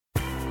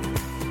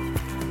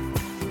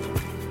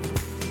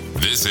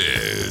This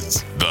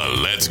is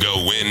the Let's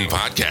Go Win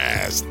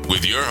podcast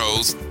with your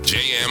host,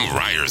 J.M.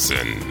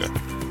 Ryerson.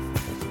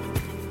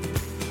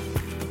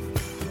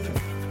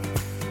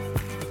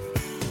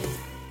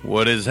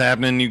 What is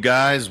happening, you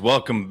guys?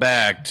 Welcome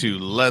back to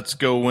Let's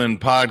Go Win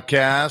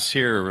podcast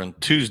here on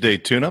Tuesday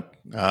Tune-Up.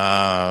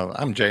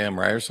 I'm J.M.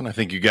 Ryerson. I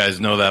think you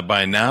guys know that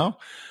by now.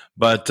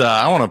 But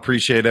I want to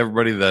appreciate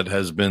everybody that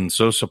has been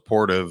so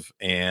supportive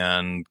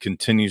and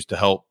continues to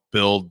help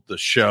build the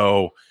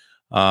show.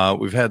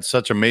 We've had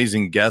such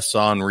amazing guests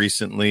on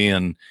recently.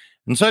 And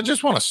so I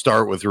just want to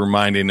start with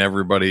reminding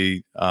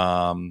everybody,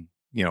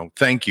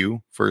 thank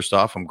you. First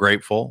off, I'm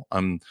grateful.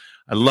 I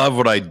love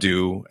what I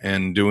do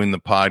and doing the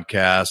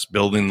podcast,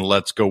 building the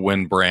Let's Go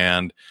Win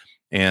brand.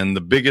 And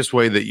the biggest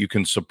way that you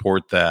can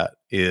support that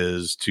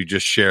is to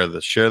just share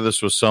this. Share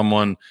this with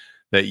someone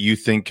that you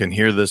think can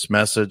hear this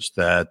message,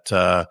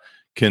 that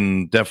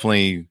can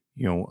definitely,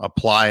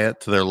 apply it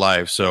to their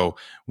life. So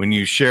when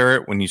you share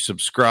it, when you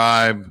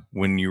subscribe,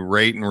 when you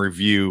rate and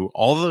review,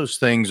 all those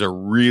things are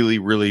really,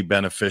 really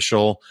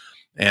beneficial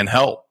and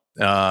help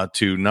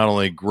to not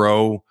only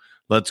grow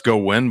Let's Go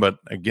Win, but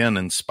again,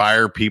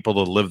 inspire people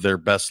to live their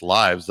best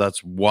lives.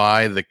 That's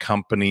why the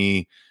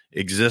company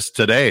exists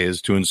today,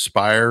 is to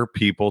inspire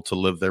people to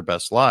live their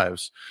best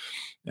lives.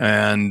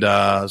 And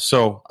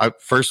so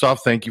first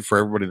off, thank you for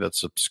everybody that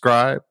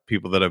subscribed,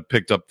 people that have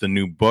picked up the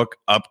new book,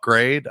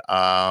 Upgrade.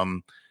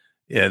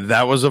 Yeah,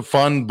 that was a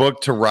fun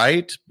book to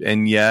write.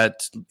 And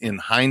yet, in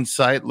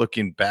hindsight,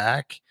 looking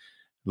back,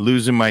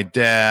 losing my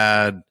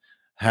dad,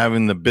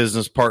 having the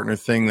business partner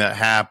thing that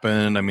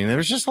happened, I mean,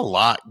 there's just a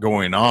lot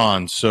going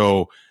on.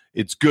 So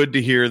it's good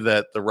to hear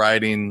that the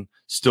writing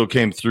still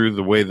came through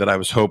the way that I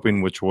was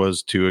hoping, which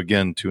was to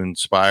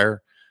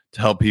inspire, to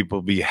help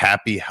people be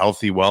happy,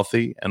 healthy,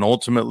 wealthy, and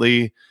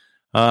ultimately,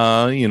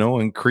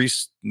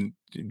 increase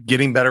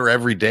getting better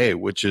every day,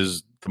 which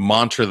is the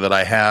mantra that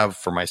I have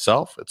for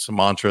myself. It's the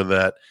mantra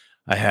that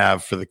I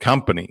have for the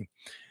company.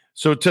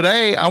 So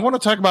today I want to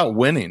talk about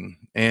winning,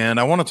 and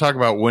I want to talk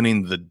about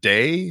winning the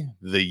day,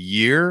 the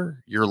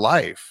year, your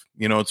life.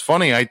 It's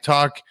funny. I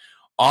talk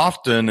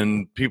often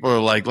and people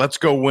are like, let's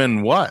go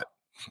win what?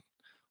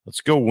 Let's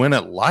go win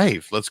at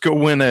life. Let's go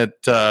win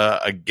at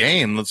a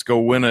game. Let's go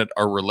win at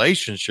our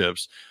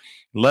relationships.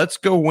 Let's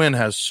go win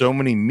has so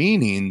many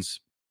meanings,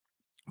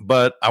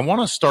 but I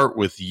want to start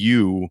with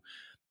you.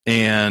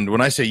 And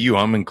when I say you,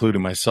 I'm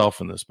including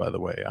myself in this, by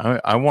the way.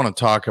 I want to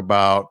talk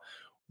about,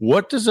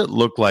 what does it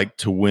look like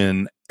to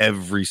win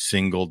every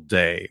single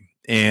day?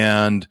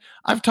 And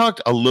I've talked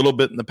a little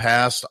bit in the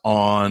past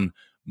on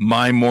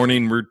my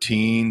morning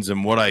routines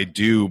and what I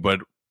do, but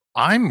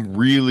I'm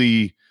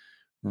really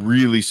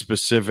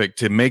specific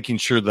to making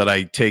sure that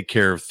I take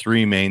care of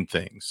three main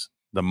things: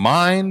 the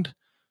mind,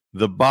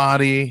 the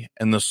body,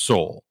 and the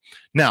soul.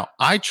 Now,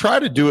 I try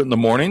to do it in the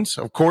mornings.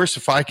 Of course,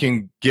 if I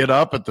can get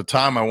up at the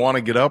time I want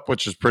to get up,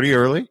 which is pretty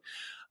early.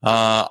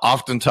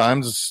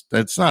 Oftentimes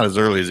it's not as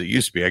early as it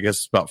used to be. I guess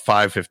it's about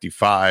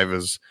 5:55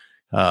 is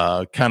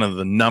kind of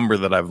the number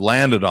that I've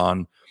landed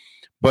on.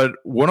 But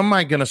what am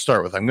I going to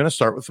start with? I'm going to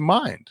start with the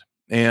mind.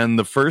 And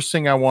the first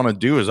thing I want to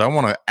do is I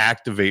want to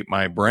activate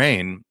my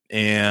brain.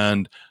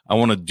 And I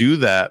want to do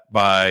that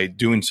by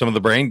doing some of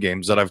the brain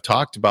games that I've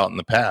talked about in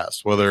the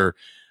past, whether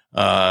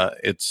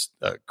it's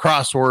a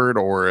crossword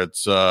or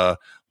it's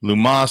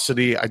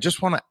Lumosity. I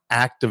just want to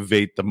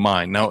activate the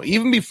mind. Now,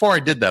 even before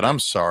I did that,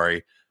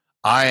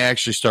 I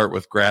actually start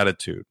with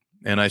gratitude.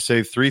 And I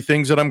say three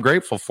things that I'm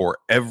grateful for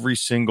every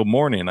single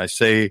morning. I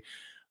say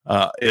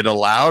it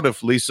aloud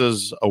if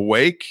Lisa's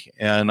awake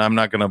and I'm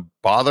not going to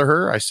bother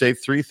her. I say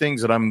three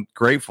things that I'm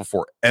grateful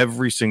for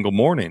every single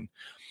morning.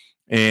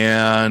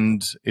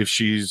 And if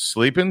she's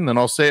sleeping, then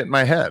I'll say it in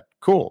my head.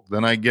 Cool.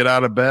 Then I get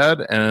out of bed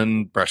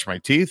and brush my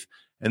teeth.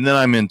 And then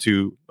I'm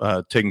into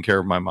taking care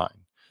of my mind.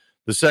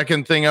 The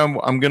second thing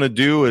I'm going to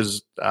do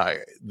is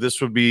this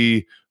would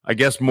be, I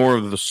guess, more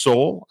of the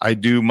soul. I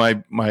do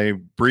my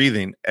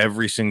breathing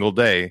every single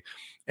day.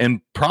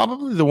 And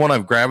probably the one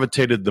I've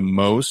gravitated the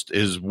most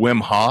is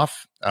Wim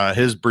Hof,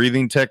 his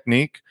breathing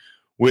technique,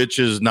 which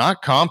is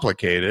not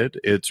complicated.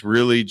 It's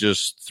really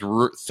just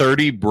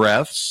 30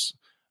 breaths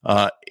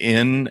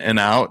in and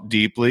out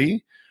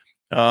deeply.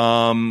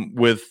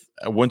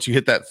 Once you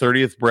hit that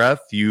 30th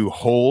breath, you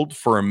hold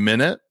for a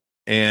minute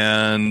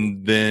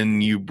and then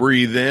you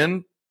breathe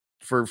in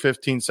for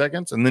 15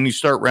 seconds and then you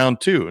start round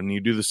two and you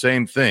do the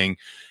same thing.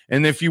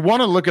 And if you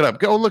want to look it up,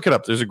 go look it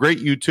up. There's a great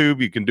YouTube.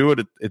 You can do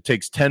it. It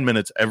takes 10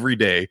 minutes every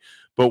day.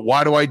 But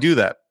why do I do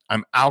that?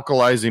 I'm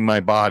alkalizing my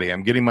body.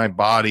 I'm getting my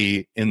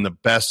body in the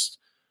best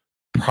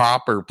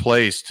proper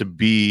place to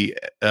be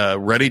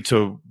ready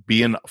to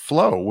be in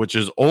flow, which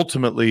is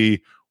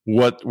ultimately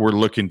what we're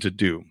looking to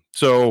do.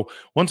 So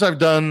once I've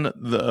done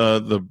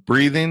the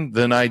breathing,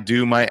 then I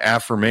do my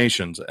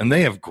affirmations, and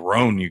they have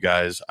grown, you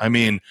guys. I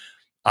mean,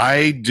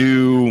 I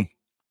do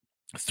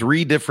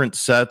 3 different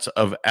sets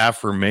of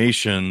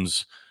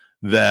affirmations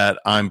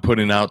that I'm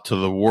putting out to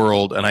the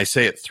world, and I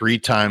say it 3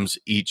 times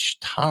each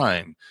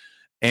time.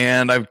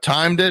 And I've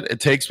timed it.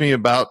 It takes me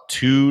about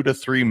 2 to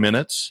 3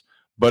 minutes,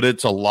 but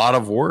it's a lot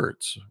of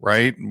words,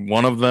 right?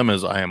 One of them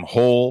is I am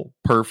whole,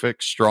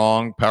 perfect,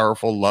 strong,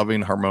 powerful,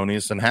 loving,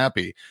 harmonious, and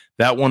happy.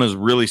 That one has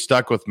really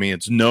stuck with me.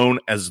 It's known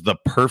as the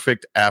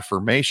perfect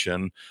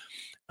affirmation.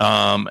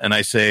 And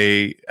I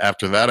say,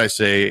 after that, I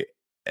say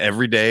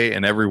every day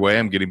and every way,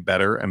 I'm getting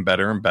better and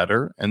better and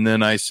better. And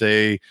then I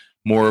say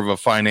more of a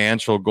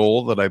financial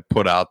goal that I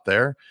put out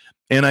there.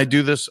 And I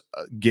do this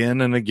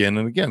again and again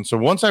and again. So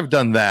once I've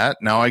done that,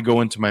 now I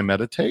go into my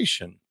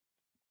meditation.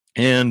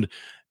 And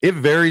it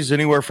varies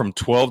anywhere from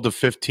 12 to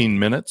 15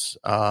 minutes.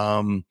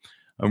 I'm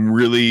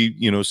really,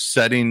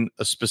 setting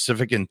a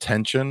specific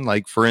intention.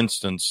 Like, for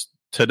instance,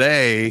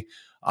 today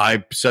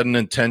I set an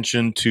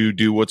intention to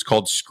do what's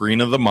called screen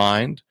of the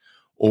mind,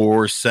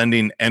 or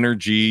sending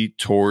energy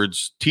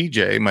towards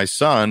TJ, my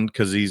son,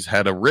 because he's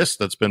had a wrist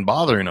that's been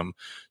bothering him.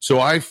 So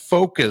I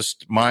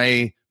focused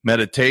my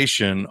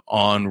meditation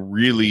on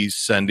really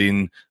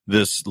sending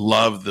this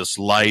love, this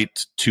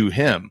light to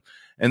him.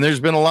 And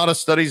there's been a lot of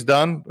studies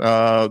done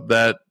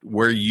that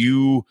where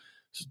you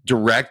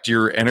direct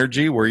your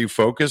energy, where you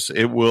focus,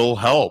 it will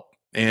help.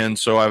 And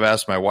so I've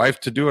asked my wife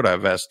to do it.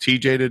 I've asked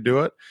TJ to do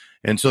it.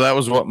 And so that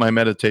was what my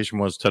meditation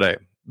was today.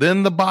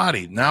 Then the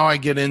body. Now I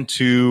get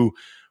into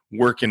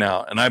working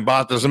out. And I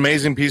bought this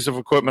amazing piece of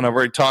equipment. I've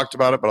already talked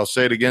about it, but I'll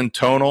say it again.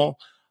 Tonal.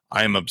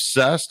 I am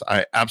obsessed.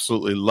 I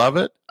absolutely love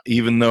it.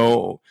 Even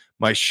though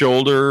my right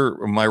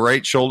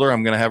shoulder,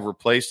 I'm going to have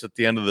replaced at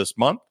the end of this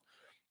month.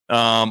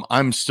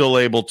 I'm still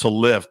able to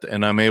lift,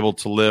 and I'm able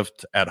to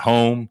lift at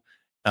home,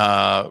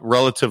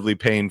 relatively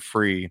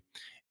pain-free.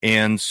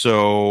 And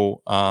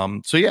so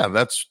yeah,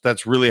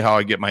 that's really how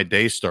I get my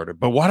day started.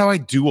 But why do I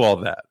do all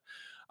that?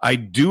 I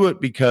do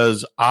it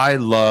because I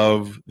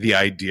love the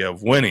idea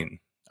of winning.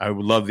 I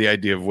love the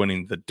idea of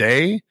winning the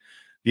day,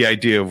 the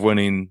idea of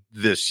winning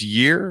this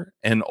year,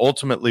 and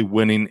ultimately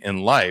winning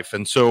in life.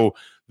 And so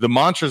the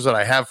mantras that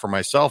I have for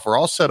myself are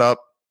all set up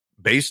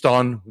based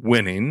on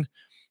winning.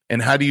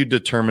 And how do you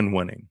determine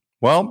winning?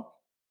 Well,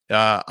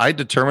 I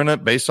determine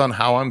it based on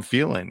how I'm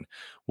feeling.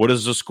 What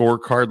does the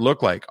scorecard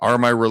look like? Are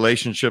my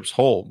relationships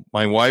whole?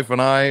 My wife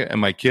and I and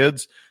my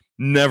kids,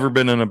 never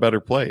been in a better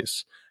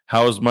place.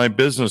 How is my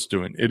business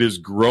doing? It is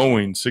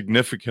growing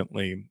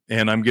significantly,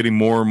 and I'm getting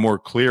more and more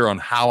clear on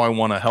how I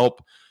want to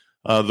help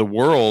the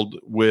world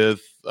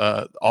with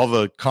all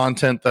the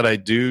content that I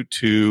do,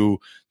 to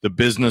the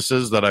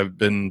businesses that I've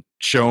been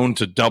shown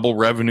to double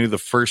revenue the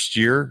first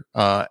year.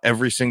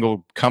 Every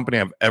single company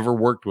I've ever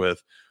worked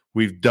with,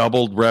 we've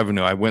doubled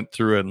revenue. I went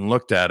through it and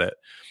looked at it.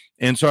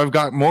 And so I've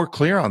got more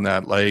clear on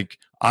that. Like,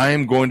 I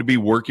am going to be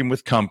working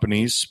with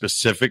companies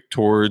specific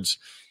towards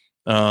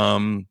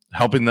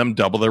helping them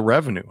double their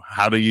revenue.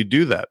 How do you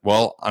do that?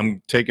 Well,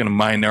 I'm taking a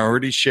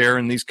minority share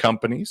in these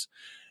companies,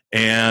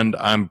 and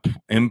I'm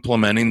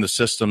implementing the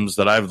systems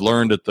that I've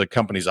learned at the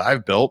companies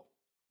I've built,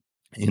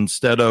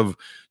 instead of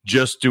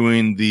just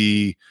doing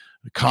the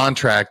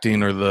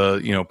contracting or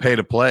the, pay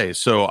to play.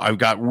 So I've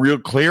got real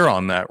clear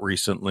on that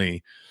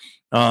recently.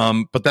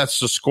 But that's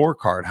the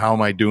scorecard. How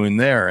am I doing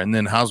there? And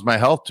then how's my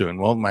health doing?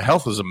 Well, my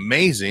health is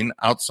amazing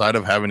outside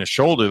of having a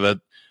shoulder that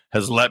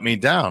has let me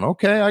down.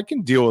 Okay, I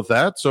can deal with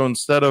that. So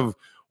instead of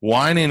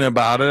whining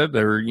about it,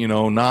 or,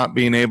 not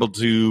being able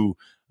to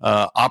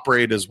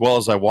operate as well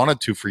as I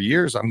wanted to for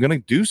years, I'm going to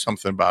do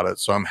something about it.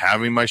 So I'm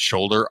having my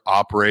shoulder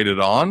operated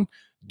on,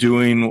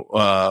 doing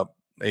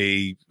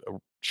a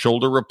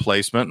shoulder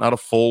replacement, not a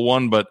full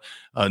one, but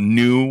a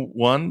new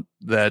one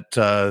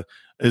that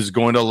is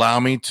going to allow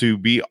me to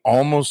be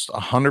almost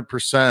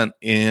 100%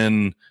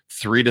 in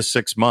 3 to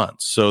 6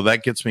 months. So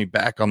that gets me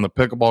back on the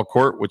pickleball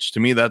court, which to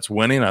me, that's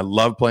winning. I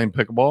love playing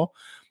pickleball.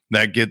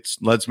 That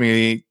lets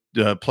me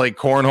play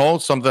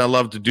cornhole, something I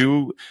love to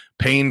do,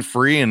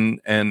 pain-free,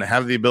 and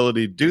have the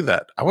ability to do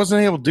that. I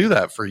wasn't able to do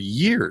that for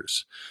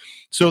years.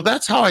 So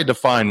that's how I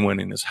define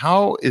winning, is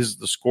how is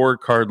the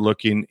scorecard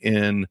looking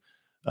in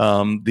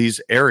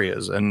these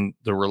areas, and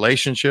the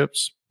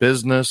relationships,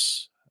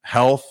 business,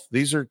 health.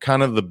 These are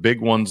kind of the big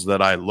ones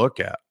that I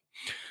look at.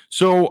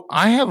 So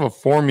I have a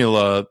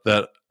formula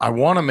that I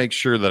want to make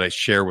sure that I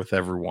share with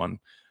everyone.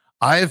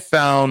 I have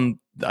found,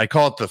 I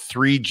call it the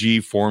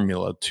 3G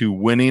formula to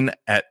winning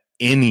at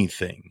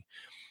anything.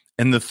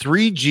 And the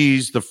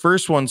 3Gs, the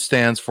first one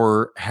stands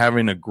for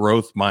having a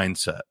growth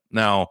mindset.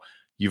 Now,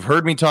 you've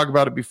heard me talk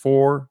about it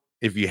before.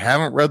 If you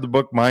haven't read the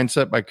book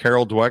Mindset by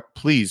Carol Dweck,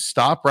 please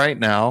stop right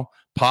now,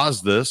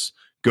 pause this,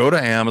 go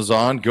to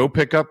Amazon, go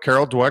pick up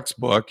Carol Dweck's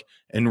book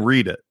and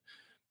read it,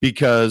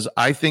 because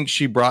I think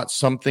she brought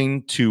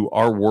something to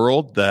our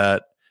world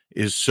that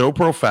is so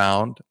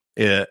profound.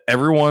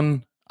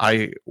 Everyone,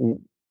 I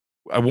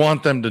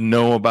want them to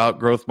know about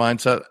growth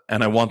mindset,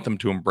 and I want them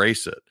to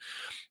embrace it.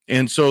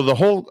 And so the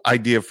whole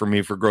idea for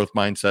me for growth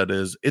mindset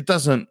is, it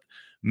doesn't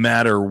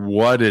matter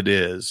what it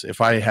is. If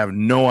I have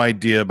no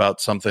idea about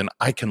something,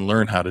 I can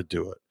learn how to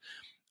do it.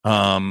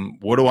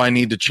 What do I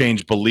need to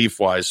change belief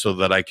wise so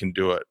that I can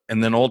do it?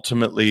 And then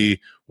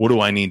ultimately, what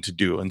do I need to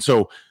do? And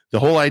so the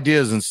whole idea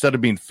is, instead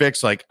of being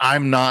fixed, like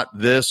I'm not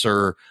this,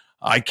 or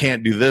I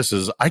can't do this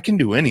is I can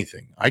do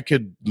anything. I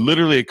could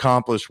literally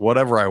accomplish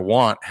whatever I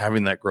want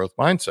having that growth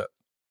mindset.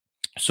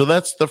 So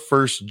that's the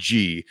first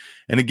G.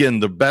 And again,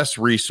 the best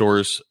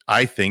resource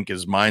I think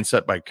is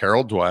Mindset by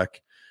Carol Dweck.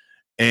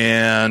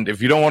 And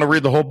if you don't want to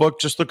read the whole book,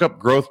 just look up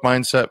growth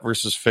mindset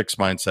versus fixed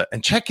mindset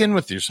and check in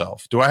with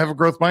yourself. Do I have a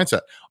growth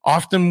mindset?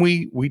 Often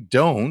we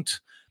don't.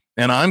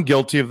 And I'm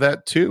guilty of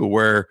that too,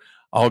 where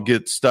I'll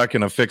get stuck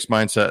in a fixed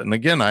mindset. And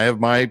again, I have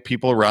my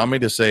people around me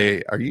to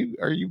say, are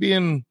you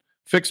being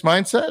fixed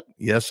mindset?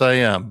 Yes, I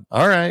am.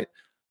 All right.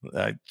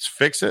 Let's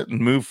fix it and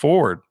move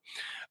forward.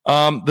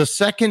 The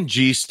second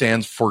G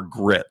stands for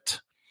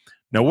grit.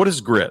 Now, what is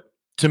grit?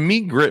 To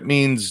me, grit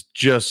means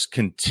just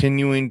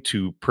continuing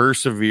to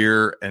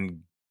persevere and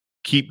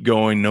keep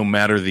going no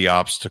matter the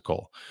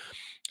obstacle.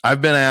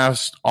 I've been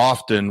asked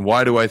often,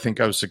 why do I think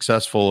I was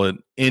successful in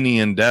any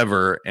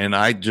endeavor? And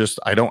I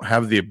don't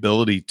have the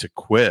ability to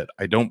quit.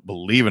 I don't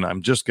believe in it.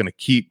 I'm just going to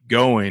keep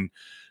going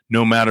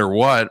no matter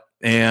what.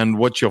 And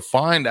what you'll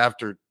find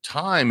after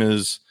time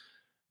is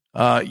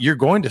you're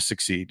going to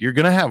succeed. You're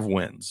going to have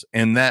wins.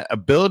 And that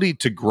ability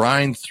to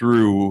grind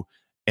through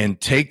and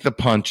take the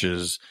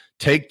punches,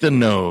 take the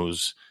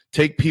no's,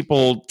 take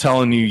people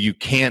telling you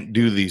can't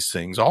do these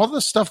things, all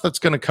the stuff that's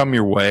going to come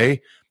your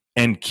way,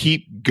 and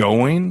keep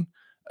going,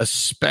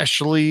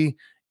 especially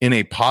in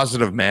a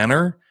positive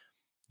manner,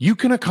 you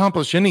can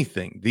accomplish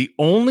anything. The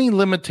only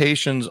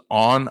limitations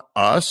on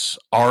us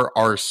are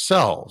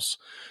ourselves.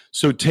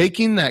 So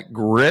taking that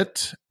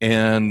grit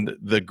and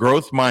the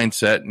growth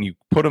mindset and you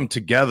put them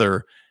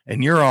together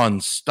and you're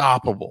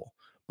unstoppable.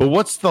 But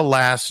what's the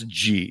last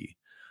G?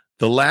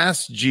 The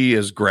last G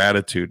is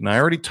gratitude. And I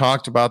already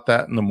talked about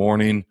that in the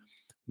morning.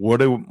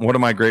 What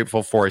am I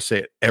grateful for? I say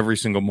it every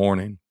single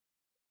morning.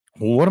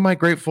 Well, what am I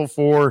grateful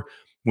for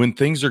when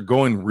things are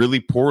going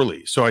really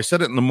poorly? So I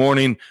said it in the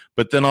morning,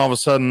 but then all of a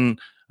sudden,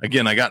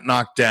 again, I got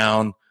knocked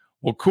down.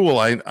 Well, cool.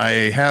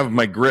 I have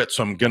my grit,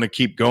 so I'm going to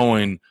keep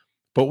going.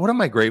 But what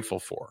am I grateful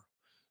for?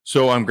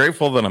 So I'm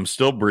grateful that I'm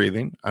still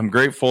breathing. I'm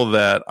grateful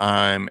that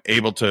I'm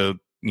able to,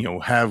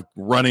 have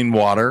running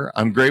water.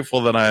 I'm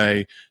grateful that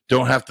I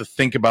don't have to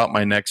think about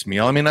my next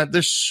meal. I mean,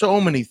 there's so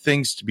many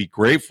things to be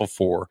grateful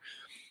for.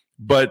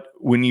 But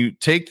when you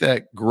take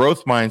that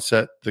growth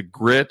mindset, the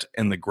grit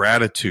and the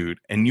gratitude,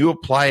 and you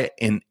apply it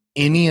in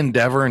any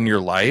endeavor in your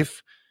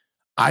life,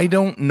 I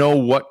don't know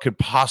what could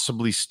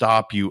possibly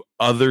stop you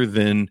other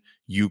than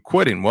you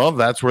quitting. Well,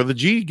 that's where the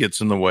G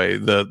gets in the way,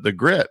 the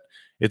grit.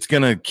 It's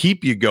going to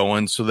keep you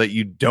going so that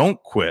you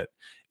don't quit.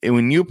 And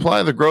when you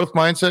apply the growth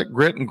mindset,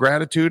 grit, and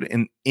gratitude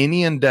in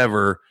any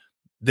endeavor,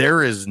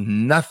 there is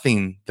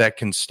nothing that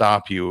can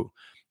stop you.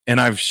 And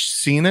I've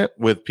seen it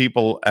with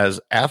people as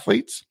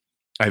athletes.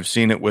 I've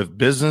seen it with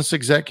business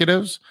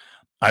executives.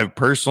 I've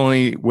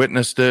personally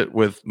witnessed it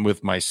with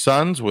my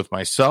sons, with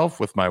myself,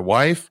 with my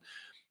wife.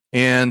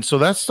 And so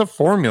that's the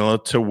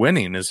formula to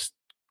winning is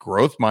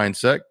growth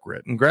mindset,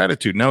 grit, and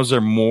gratitude. Now, is there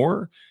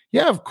more?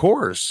 Yeah, of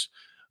course.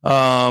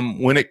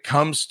 When it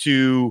comes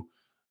to,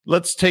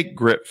 let's take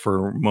grit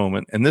for a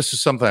moment. And this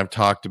is something I've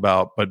talked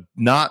about, but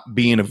not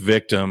being a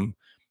victim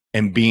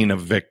and being a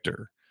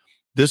victor.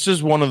 This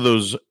is one of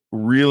those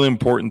really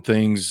important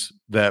things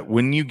that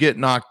when you get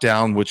knocked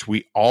down, which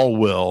we all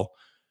will,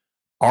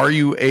 are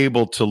you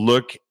able to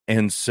look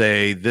and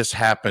say, this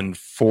happened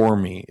for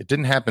me? It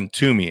didn't happen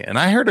to me. And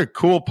I heard a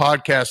cool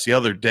podcast the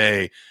other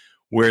day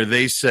where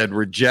they said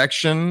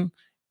rejection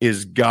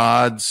is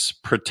God's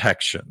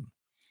protection.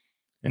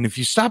 And if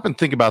you stop and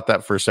think about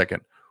that for a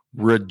second,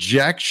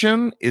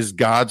 rejection is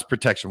God's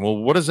protection. Well,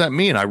 what does that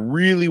mean? I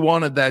really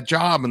wanted that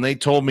job and they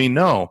told me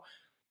no.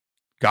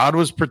 God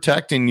was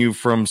protecting you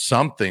from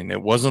something.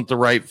 It wasn't the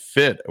right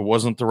fit. It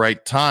wasn't the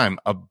right time.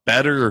 A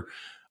better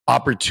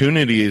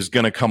opportunity is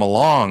going to come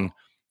along.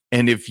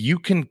 And if you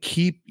can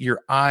keep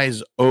your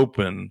eyes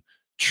open,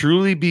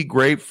 truly be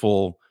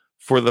grateful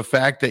for the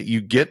fact that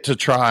you get to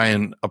try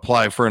and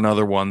apply for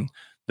another one,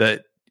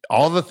 that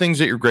all the things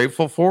that you're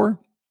grateful for,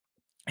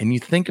 and you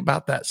think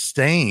about that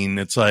staying,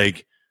 it's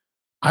like,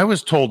 I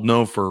was told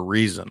no for a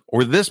reason,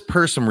 or this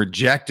person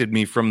rejected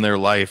me from their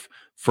life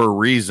for a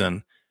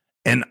reason.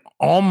 And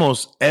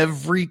almost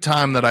every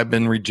time that I've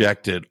been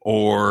rejected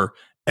or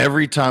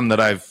every time that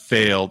I've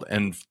failed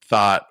and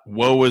thought,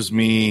 woe is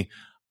me,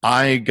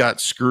 I got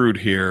screwed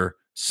here,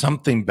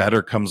 something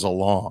better comes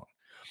along.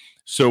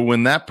 So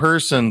when that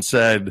person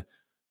said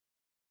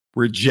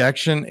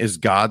rejection is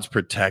God's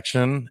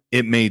protection,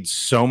 it made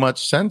so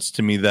much sense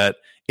to me that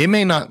it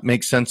may not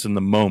make sense in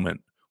the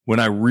moment when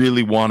I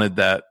really wanted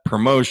that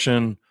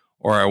promotion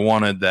or I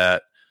wanted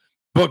that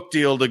book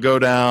deal to go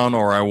down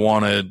or I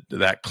wanted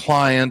that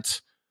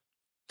client.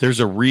 There's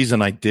a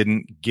reason I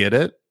didn't get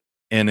it,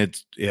 and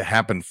it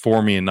happened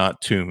for me and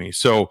not to me.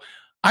 So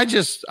I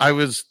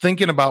was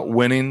thinking about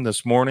winning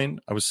this morning.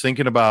 I was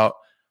thinking about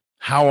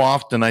how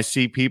often I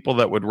see people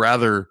that would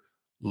rather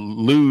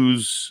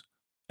lose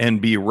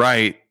and be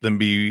right than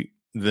be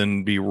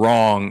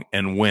wrong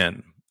and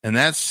win. And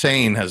that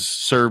saying has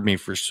served me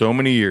for so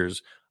many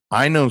years.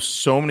 I know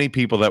so many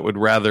people that would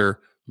rather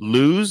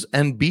lose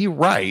and be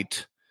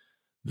right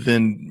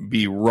than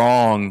be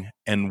wrong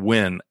and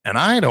win. And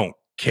I don't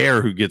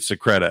care who gets the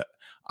credit.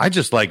 I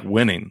just like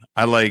winning.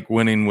 I like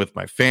winning with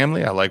my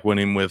family. I like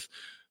winning with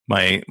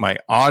my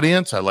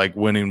audience. I like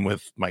winning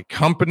with my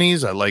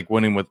companies. I like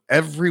winning with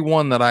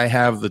everyone that I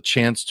have the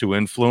chance to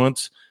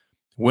influence.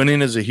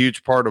 Winning is a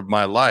huge part of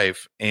my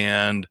life,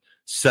 and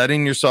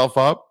setting yourself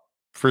up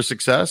for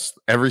success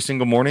every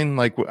single morning,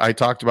 like I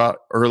talked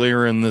about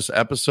earlier in this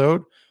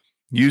episode,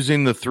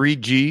 using the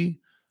 3G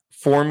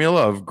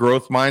formula of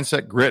growth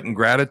mindset, grit, and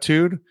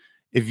gratitude.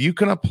 If you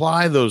can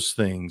apply those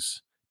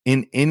things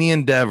in any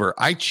endeavor,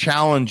 I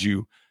challenge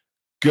you,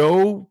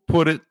 go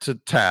put it to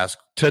task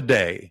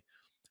today.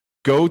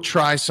 Go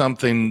try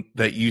something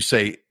that you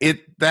say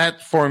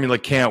that formula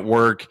can't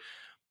work,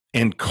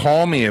 and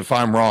call me if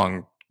I'm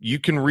wrong. You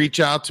can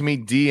reach out to me,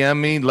 DM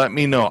me, let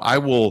me know. I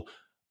will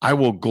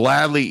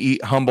gladly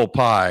eat humble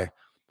pie.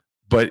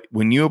 But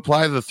when you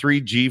apply the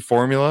 3G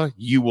formula,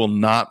 you will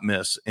not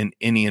miss in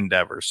any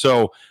endeavor.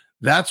 So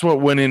that's what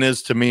winning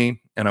is to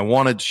me, and I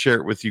wanted to share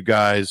it with you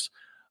guys.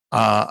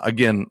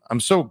 Again,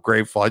 I'm so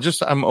grateful.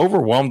 I'm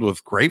overwhelmed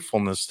with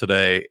gratefulness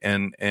today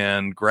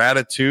and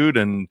gratitude,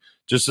 and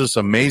just this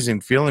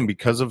amazing feeling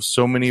because of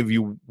so many of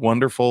you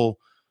wonderful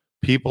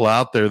people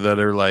out there that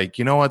are like,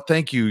 you know what,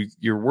 thank you.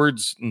 Your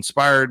words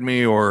inspired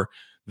me, or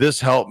this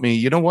helped me.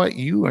 You know what?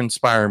 You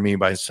inspire me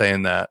by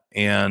saying that.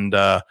 And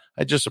I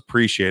just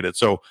appreciate it.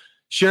 So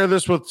share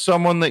this with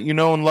someone that you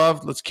know and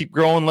love. Let's keep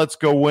growing. Let's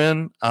go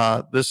win.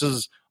 This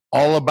is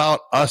all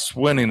about us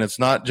winning. It's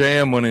not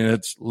JM winning.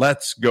 It's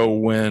let's go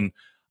win.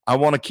 I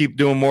want to keep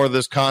doing more of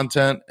this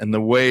content, and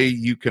the way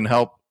you can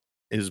help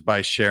is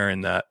by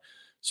sharing that.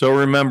 So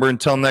remember,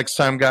 until next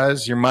time,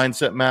 guys, your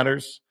mindset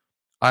matters.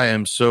 I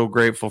am so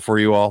grateful for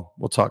you all.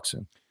 We'll talk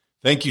soon.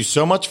 Thank you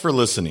so much for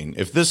listening.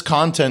 If this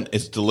content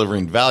is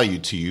delivering value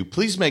to you,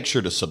 please make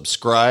sure to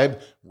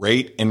subscribe,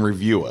 rate, and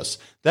review us.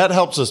 That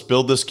helps us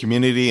build this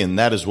community, and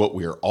that is what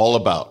we are all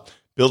about.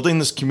 Building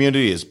this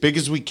community as big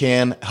as we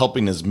can,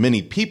 helping as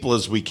many people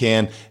as we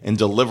can, and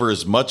deliver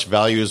as much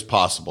value as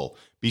possible.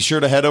 Be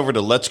sure to head over to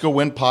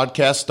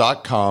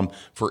letsgowinpodcast.com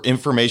for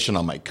information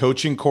on my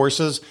coaching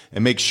courses,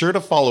 and make sure to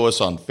follow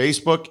us on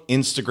Facebook,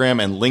 Instagram,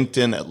 and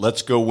LinkedIn at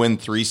Let's Go Win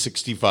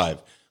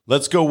 365.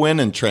 Let's go win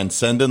and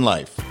transcend in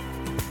life.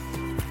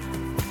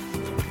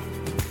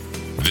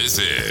 This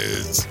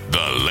is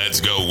the Let's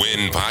Go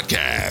Win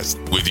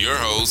podcast with your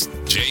host,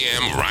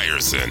 J.M.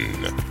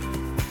 Ryerson.